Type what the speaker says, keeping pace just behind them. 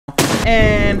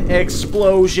and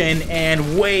explosion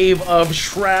and wave of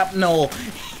shrapnel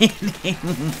hitting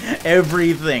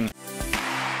everything.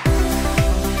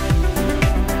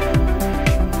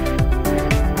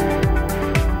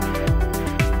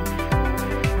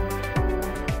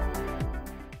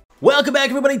 Welcome back,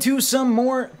 everybody, to some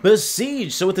more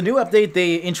Besiege. So with the new update,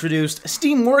 they introduced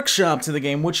Steam Workshop to the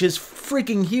game, which is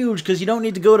freaking huge because you don't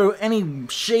need to go to any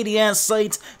shady-ass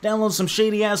sites, download some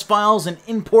shady-ass files, and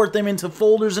import them into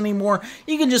folders anymore.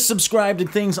 You can just subscribe to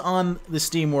things on the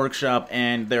Steam Workshop,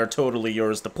 and they're totally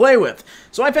yours to play with.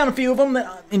 So I found a few of them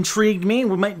that intrigued me.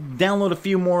 We might download a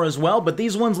few more as well, but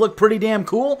these ones look pretty damn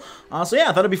cool. So yeah,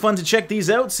 I thought it'd be fun to check these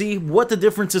out, see what the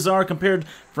differences are compared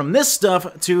from this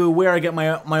stuff to where I get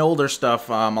my older stuff,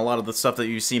 a lot of the stuff that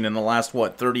you've seen in the last,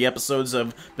 what, 30 episodes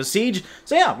of Besiege.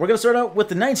 So yeah, we're going to start out with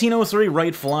the 1903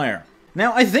 Wright Flyer.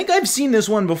 Now, I think I've seen this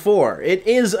one before. It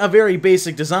is a very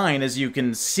basic design, as you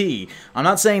can see. I'm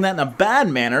not saying that in a bad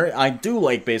manner. I do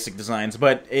like basic designs,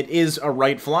 but it is a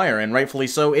Wright Flyer, and rightfully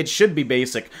so, it should be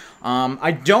basic.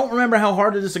 I don't remember how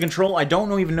hard it is to control. I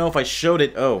don't even know if I showed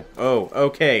it. Oh,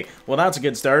 okay. Well, that's a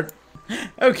good start.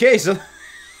 Okay, so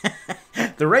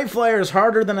the Wright Flyer is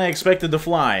harder than I expected to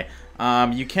fly.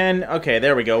 You can... Okay,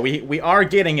 there we go. We are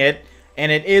getting it. And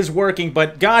it is working,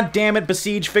 but god damn it,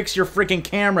 Besiege, fix your freaking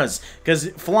cameras. Because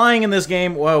flying in this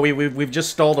game, whoa, we've just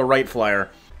stalled a Wright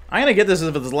Flyer. I'm gonna get this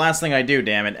if it's the last thing I do,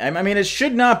 damn it. I mean, it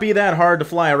should not be that hard to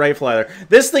fly a Wright Flyer.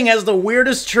 This thing has the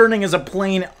weirdest turning as a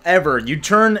plane ever. You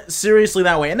turn seriously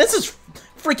that way. And this is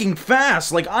freaking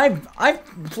fast. Like, I've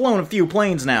flown a few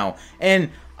planes now,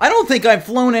 and I don't think I've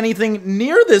flown anything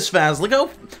near this fast. Look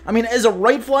how... I mean, as a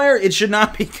Wright Flyer, it should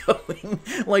not be going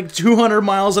like 200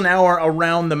 miles an hour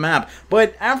around the map.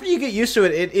 But after you get used to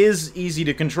it, it is easy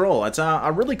to control. It's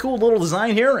a really cool little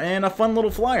design here and a fun little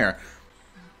flyer.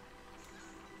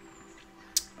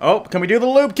 Oh, can we do the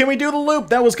loop? Can we do the loop?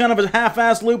 That was kind of a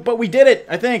half-assed loop, but we did it,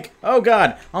 I think. Oh,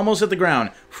 God. Almost hit the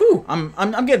ground. Whew.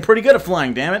 I'm getting pretty good at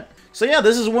flying, damn it. So yeah,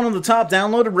 this is one of the top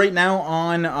downloaded right now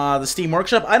on the Steam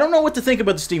Workshop. I don't know what to think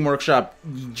about the Steam Workshop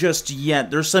just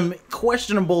yet. There's some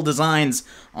questionable designs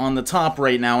on the top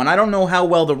right now, and I don't know how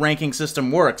well the ranking system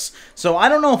works. So I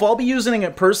don't know if I'll be using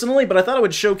it personally, but I thought I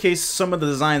would showcase some of the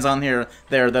designs on there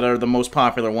that are the most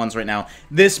popular ones right now.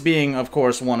 This being, of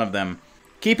course, one of them.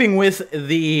 Keeping with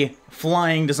the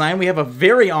flying design, we have a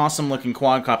very awesome looking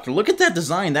quadcopter. Look at that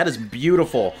design, that is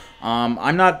beautiful.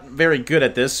 I'm not very good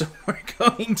at this, so we're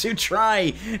going to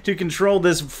try to control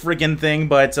this friggin' thing,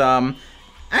 but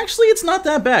actually it's not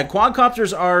that bad.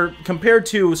 Quadcopters are, compared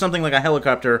to something like a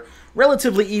helicopter,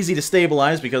 relatively easy to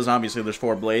stabilize because obviously there's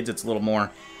 4 blades, it's a little more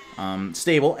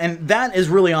stable, and that is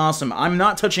really awesome. I'm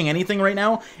not touching anything right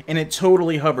now, and it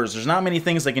totally hovers. There's not many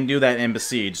things that can do that in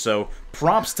Besiege, so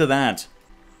props to that.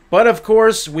 But of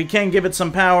course, we can give it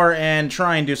some power and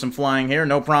try and do some flying here.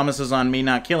 No promises on me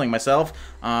not killing myself.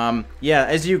 Yeah,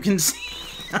 as you can see...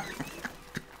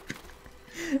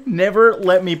 Never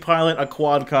let me pilot a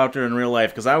quadcopter in real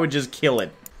life, because I would just kill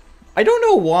it. I don't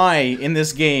know why, in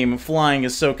this game, flying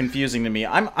is so confusing to me.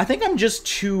 I think I'm just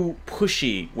too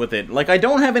pushy with it. Like, I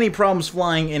don't have any problems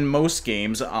flying in most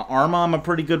games. Arma, I'm a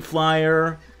pretty good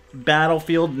flyer.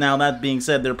 Battlefield, now that being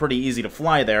said, they're pretty easy to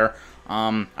fly there.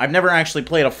 I've never actually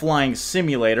played a flying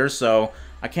simulator, so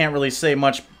I can't really say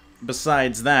much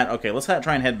besides that. Okay, let's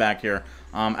try and head back here.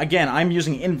 Again, I'm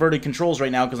using inverted controls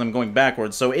right now because I'm going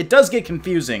backwards, so it does get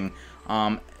confusing,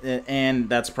 and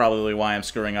that's probably why I'm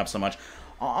screwing up so much.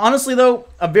 Honestly, though,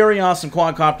 a very awesome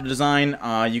quadcopter design.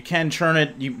 You can turn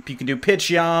it, you can do pitch,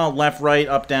 yaw, left, right,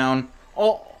 up, down,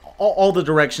 all the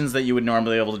directions that you would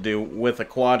normally be able to do with a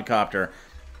quadcopter.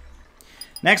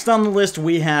 Next on the list,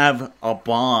 we have a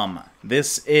bomb.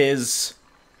 This is,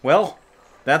 well,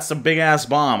 that's a big-ass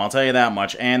bomb, I'll tell you that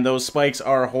much, and those spikes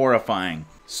are horrifying.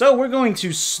 So we're going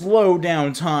to slow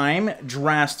down time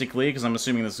drastically, because I'm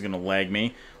assuming this is going to lag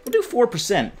me. We'll do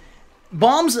 4%.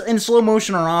 Bombs in slow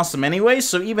motion are awesome anyway,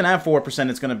 so even at 4%,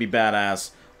 it's going to be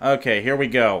badass. Okay, here we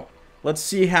go. Let's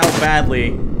see how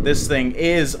badly this thing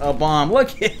is a bomb.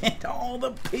 Look at all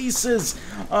the pieces.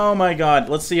 Oh my god.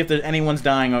 Let's see if anyone's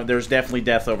dying. Oh, there's definitely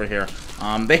death over here.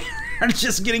 They are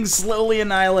just getting slowly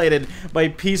annihilated by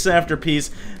piece after piece.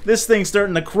 This thing's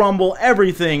starting to crumble.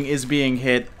 Everything is being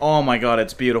hit. Oh my god,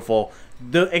 it's beautiful.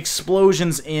 The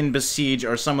explosions in Besiege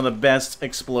are some of the best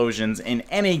explosions in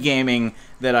any gaming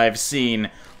that I've seen.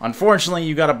 Unfortunately,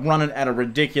 you gotta run it at a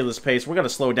ridiculous pace. We're gonna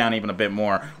slow down even a bit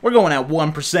more. We're going at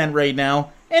 1% right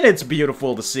now, and it's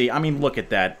beautiful to see. I mean, look at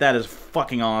that. That is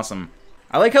fucking awesome.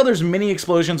 I like how there's mini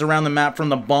explosions around the map from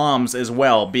the bombs as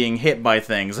well, being hit by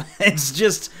things. It's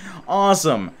just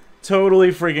awesome.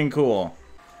 Totally freaking cool.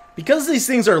 Because these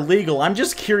things are legal, I'm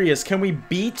just curious, can we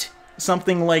beat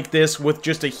something like this with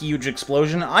just a huge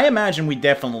explosion? I imagine we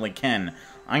definitely can.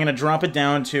 I'm gonna drop it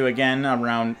down to, again,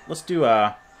 around, let's do,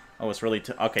 oh, it's really,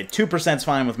 okay, 2%'s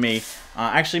fine with me.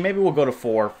 Actually, maybe we'll go to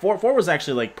 4. 4 was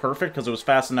actually, like, perfect, because it was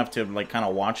fast enough to, like, kind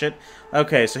of watch it.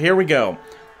 Okay, so here we go.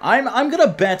 I'm gonna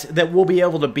bet that we'll be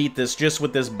able to beat this just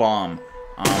with this bomb.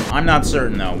 I'm not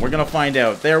certain, though. We're gonna find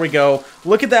out. There we go.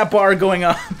 Look at that bar going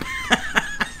up.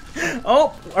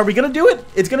 Oh, are we gonna do it?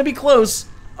 It's gonna be close.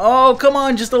 Oh, come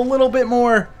on, just a little bit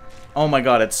more. Oh my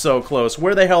god, it's so close.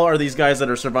 Where the hell are these guys that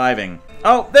are surviving?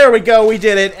 Oh, there we go, we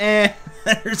did it. And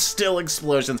there's still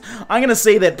explosions. I'm gonna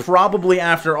say that probably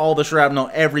after all the shrapnel,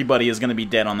 everybody is gonna be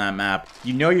dead on that map.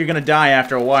 You know you're gonna die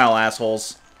after a while,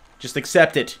 assholes. Just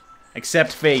accept it.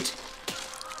 Accept fate.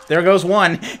 There goes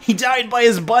one. He died by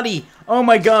his buddy. Oh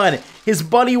my god. His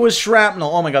buddy was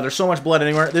shrapnel. Oh my god, there's so much blood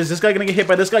anywhere. Is this guy gonna get hit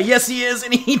by this guy? Yes, he is,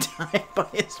 and he died by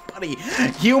his buddy.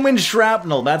 Human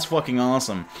shrapnel. That's fucking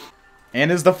awesome.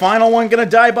 And is the final one gonna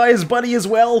die by his buddy as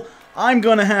well? I'm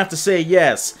gonna have to say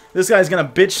yes. This guy's gonna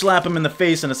bitch slap him in the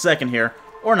face in a second here.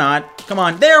 Or not. Come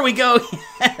on. There we go.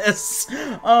 Yes.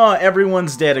 Oh,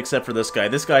 everyone's dead except for this guy.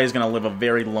 This guy is gonna live a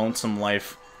very lonesome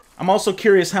life. I'm also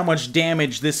curious how much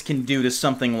damage this can do to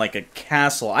something like a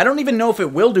castle. I don't even know if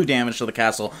it will do damage to the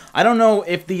castle. I don't know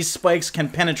if these spikes can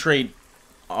penetrate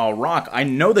rock. I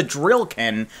know the drill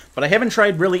can, but I haven't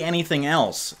tried really anything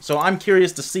else. So I'm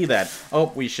curious to see that.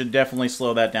 Oh, we should definitely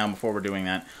slow that down before we're doing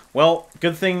that. Well,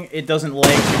 good thing it doesn't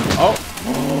lag. Oh!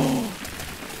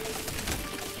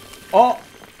 Oh!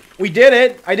 We did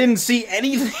it! I didn't see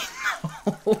anything.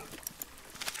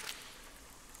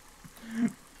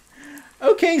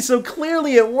 Okay, so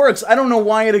clearly it works. I don't know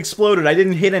why it exploded. I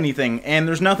didn't hit anything, and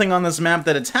there's nothing on this map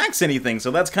that attacks anything, so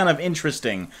that's kind of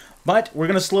interesting. But we're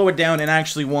going to slow it down and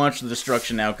actually watch the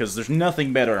destruction now, because there's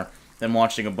nothing better than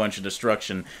watching a bunch of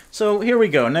destruction. So here we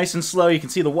go, nice and slow. You can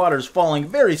see the water's falling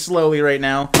very slowly right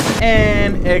now.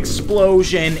 And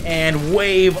explosion and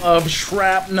wave of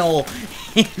shrapnel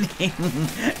hitting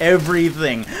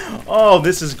everything. Oh,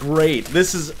 this is great.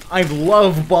 I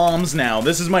love bombs now.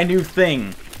 This is my new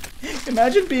thing.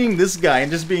 Imagine being this guy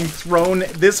and just being thrown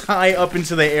this high up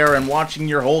into the air and watching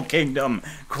your whole kingdom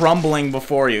crumbling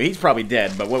before you. He's probably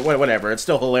dead, but whatever. It's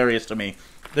still hilarious to me.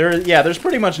 There's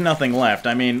pretty much nothing left.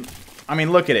 I mean,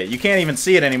 look at it. You can't even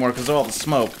see it anymore because of all the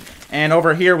smoke. And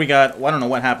over here we got, well, I don't know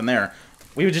what happened there.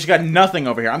 We've just got nothing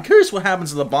over here. I'm curious what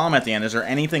happens to the bomb at the end. Is there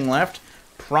anything left?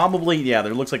 Probably, yeah,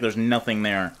 there looks like there's nothing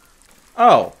there.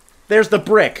 Oh, there's the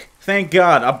brick. Thank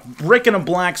God. A brick and a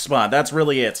black spot. That's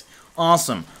really it.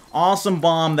 Awesome. Awesome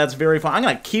bomb, that's very fun. I'm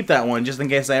gonna keep that one just in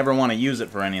case I ever want to use it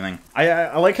for anything.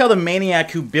 I like how the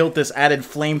maniac who built this added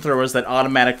flamethrowers that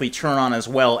automatically turn on as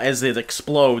well as it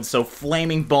explodes, so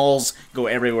flaming balls go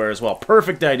everywhere as well.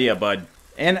 Perfect idea, bud.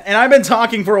 And I've been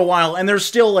talking for a while, and there's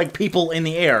still, like, people in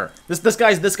the air. This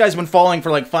guy's been falling for,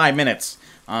 like, 5 minutes.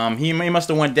 He must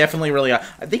have went definitely really high.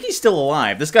 I think he's still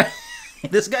alive. This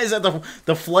guy's at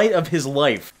the flight of his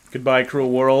life. Goodbye, cruel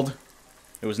world.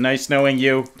 It was nice knowing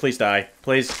you. Please die.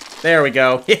 Please. There we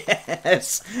go.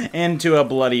 Yes! Into a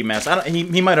bloody mess.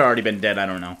 He might have already been dead. I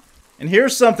don't know. And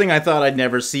here's something I thought I'd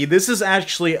never see. This is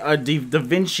actually a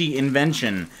Davinci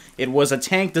invention. It was a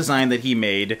tank design that he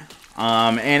made.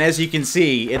 And as you can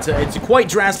see, it's quite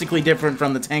drastically different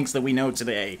from the tanks that we know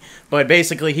today. But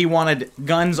basically, he wanted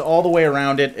guns all the way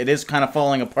around it. It is kind of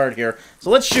falling apart here. So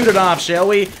let's shoot it off, shall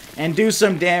we? And do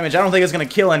some damage. I don't think it's going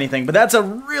to kill anything, but that's a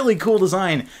really cool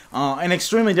design. And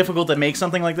extremely difficult to make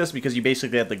something like this because you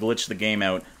basically have to glitch the game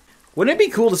out. Wouldn't it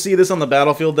be cool to see this on the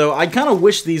battlefield, though? I kind of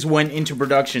wish these went into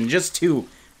production just to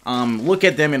look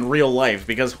at them in real life,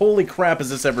 because holy crap is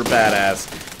this ever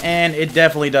badass. And it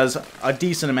definitely does a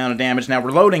decent amount of damage. Now,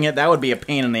 reloading it, that would be a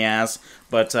pain in the ass,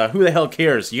 but who the hell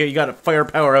cares? You gotta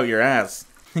firepower out your ass.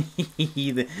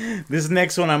 This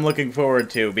next one I'm looking forward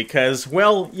to, because,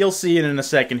 well, you'll see it in a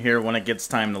second here when it gets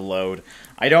time to load.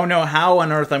 I don't know how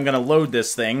on earth I'm gonna load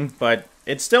this thing, but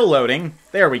it's still loading.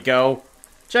 There we go.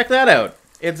 Check that out.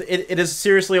 It is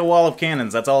seriously a wall of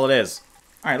cannons, that's all it is.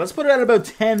 Alright, let's put it at about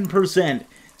 10%.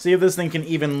 See if this thing can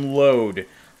even load.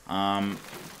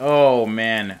 Oh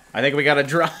man. I think we gotta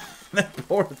drop that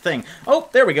poor thing. Oh,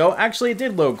 there we go. Actually, it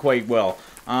did load quite well.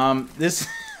 It's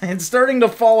starting to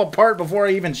fall apart before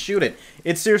I even shoot it.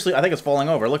 It's seriously, I think it's falling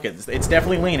over. Look, it's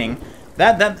definitely leaning.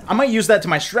 I might use that to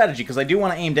my strategy, because I do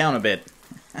want to aim down a bit.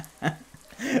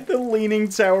 The leaning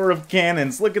tower of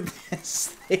cannons. Look at this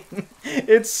thing.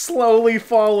 It's slowly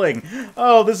falling.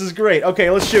 Oh, this is great. Okay,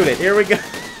 let's shoot it. Here we go.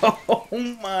 Oh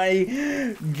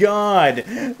my god.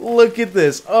 Look at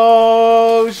this.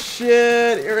 Oh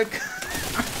shit. Here it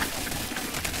comes.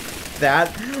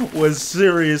 That was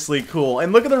seriously cool.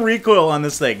 And look at the recoil on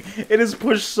this thing. It is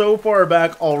pushed so far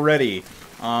back already.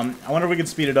 I wonder if we can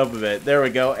speed it up a bit. There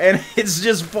we go. And it's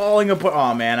just falling apart.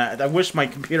 Oh, man. I wish my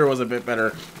computer was a bit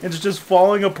better. It's just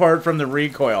falling apart from the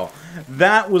recoil.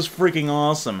 That was freaking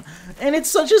awesome. And it's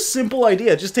such a simple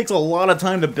idea. It just takes a lot of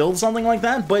time to build something like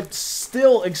that, but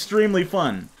still extremely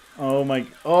fun. Oh, my...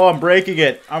 Oh, I'm breaking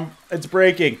it. It's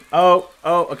breaking. Oh,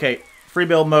 okay. Free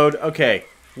build mode. Okay.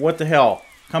 What the hell?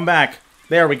 Come back.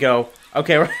 There we go.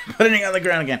 Okay, we're putting it on the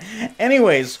ground again.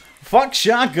 Anyways, fuck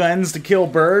shotguns to kill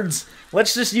birds.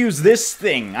 Let's just use this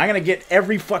thing. I'm gonna get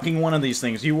every fucking one of these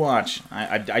things. You watch.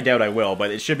 I doubt I will,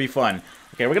 but it should be fun.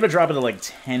 Okay, we're gonna drop it to like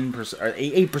 10%, or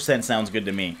 8% sounds good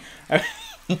to me.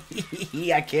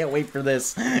 I can't wait for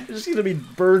this. There's gonna be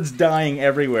birds dying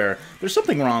everywhere. There's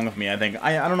something wrong with me, I think.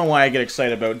 I don't know why I get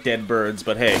excited about dead birds,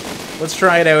 but hey, let's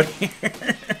try it out here.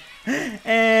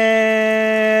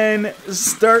 And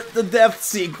start the death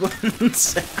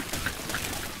sequence.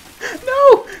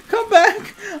 No! Come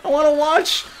back! I want to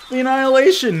watch the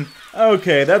annihilation.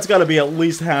 Okay, that's got to be at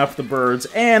least half the birds.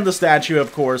 And the statue,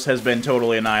 of course, has been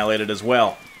totally annihilated as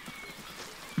well.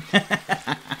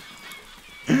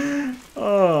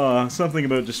 Oh, something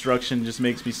about destruction just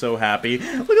makes me so happy.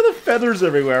 Look at the feathers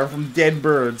everywhere from dead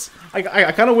birds. I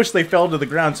kind of wish they fell to the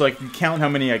ground so I could count how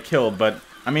many I killed, but,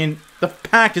 I mean, the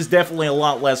pack is definitely a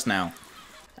lot less now.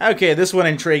 Okay, this one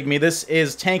intrigued me. This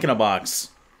is Tank in a Box.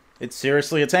 It's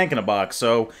seriously a tank in a box,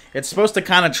 so it's supposed to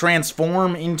kind of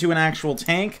transform into an actual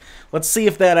tank. Let's see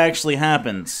if that actually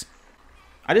happens.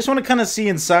 I just want to kind of see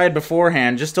inside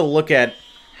beforehand, just to look at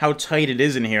how tight it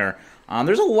is in here.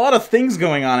 There's a lot of things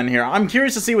going on in here. I'm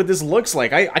curious to see what this looks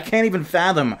like. I can't even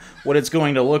fathom what it's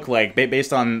going to look like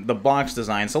based on the box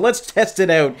design. So let's test it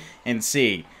out and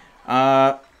see.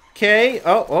 Okay.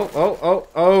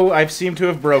 Oh, I seem to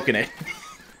have broken it.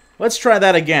 Let's try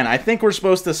that again. I think we're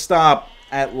supposed to stop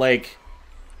at, like,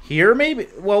 here, maybe?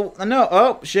 Well, no.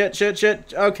 Oh, shit.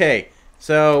 Okay.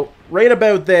 So, right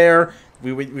about there,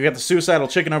 we got the suicidal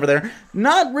chicken over there.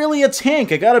 Not really a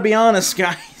tank, I gotta be honest,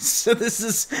 guys. So this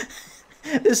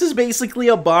is basically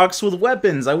a box with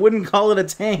weapons. I wouldn't call it a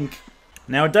tank.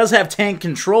 Now, it does have tank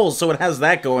controls, so it has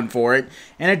that going for it.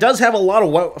 And it does have a lot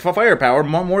of firepower,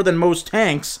 more than most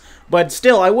tanks. But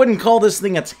still, I wouldn't call this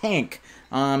thing a tank.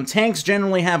 Tanks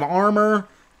generally have armor,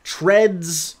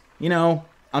 treads, you know,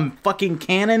 fucking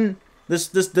cannon.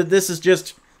 This is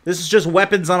just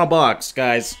weapons on a box,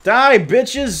 guys. Die,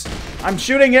 bitches! I'm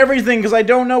shooting everything because I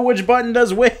don't know which button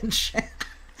does which.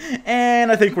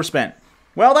 And I think we're spent.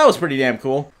 Well, that was pretty damn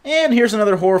cool. And here's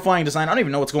another horrifying design. I don't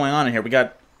even know what's going on in here. We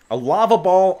got a lava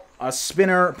ball, a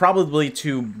spinner, probably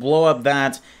to blow up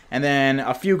that, and then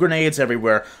a few grenades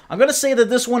everywhere. I'm gonna say that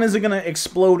this one isn't gonna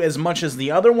explode as much as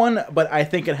the other one, but I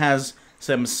think it has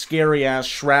some scary-ass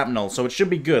shrapnel, so it should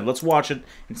be good. Let's watch it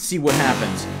and see what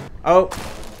happens.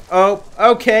 Oh,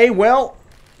 okay, well,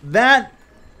 that...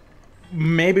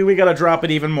 Maybe we gotta drop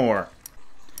it even more.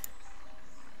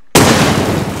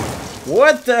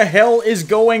 What the hell is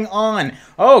going on?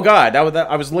 Oh, God,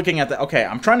 I was looking at that. Okay,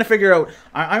 I'm trying to figure out...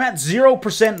 I'm at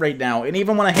 0% right now, and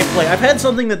even when I hit play... I've had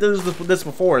something that does this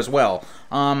before as well.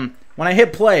 When I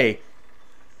hit play,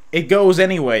 it goes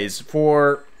anyways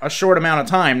for a short amount of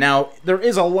time. Now, there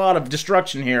is a lot of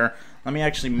destruction here. Let me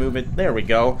actually move it. There we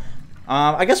go.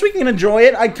 I guess we can enjoy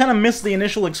it. I kind of missed the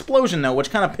initial explosion, though,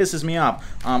 which kind of pisses me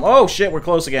off. Oh, shit, we're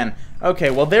close again.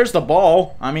 Okay, well, there's the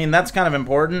ball. I mean, that's kind of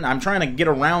important. I'm trying to get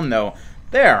around, though.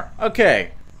 There.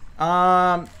 Okay.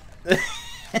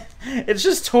 It's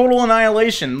just total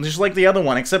annihilation, just like the other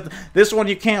one, except this one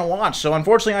you can't watch, so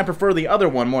unfortunately I prefer the other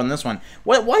one more than this one.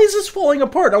 Why is this falling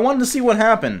apart? I wanted to see what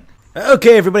happened.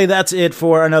 Okay, everybody, that's it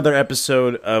for another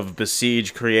episode of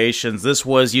Besiege Creations. This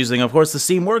was using, of course, the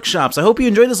Steam Workshops. I hope you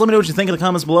enjoyed this. Let me know what you think in the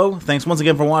comments below. Thanks once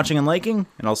again for watching and liking,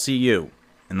 and I'll see you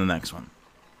in the next one.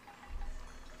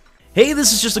 Hey,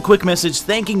 this is just a quick message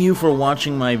thanking you for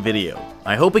watching my video.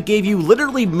 I hope it gave you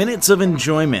literally minutes of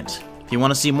enjoyment. If you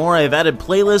want to see more, I've added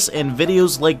playlists and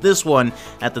videos like this one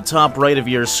at the top right of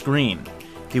your screen.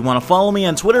 If you want to follow me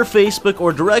on Twitter, Facebook,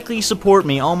 or directly support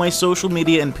me, all my social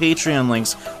media and Patreon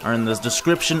links are in the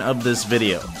description of this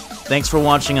video. Thanks for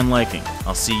watching and liking.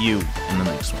 I'll see you in the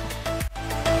next one.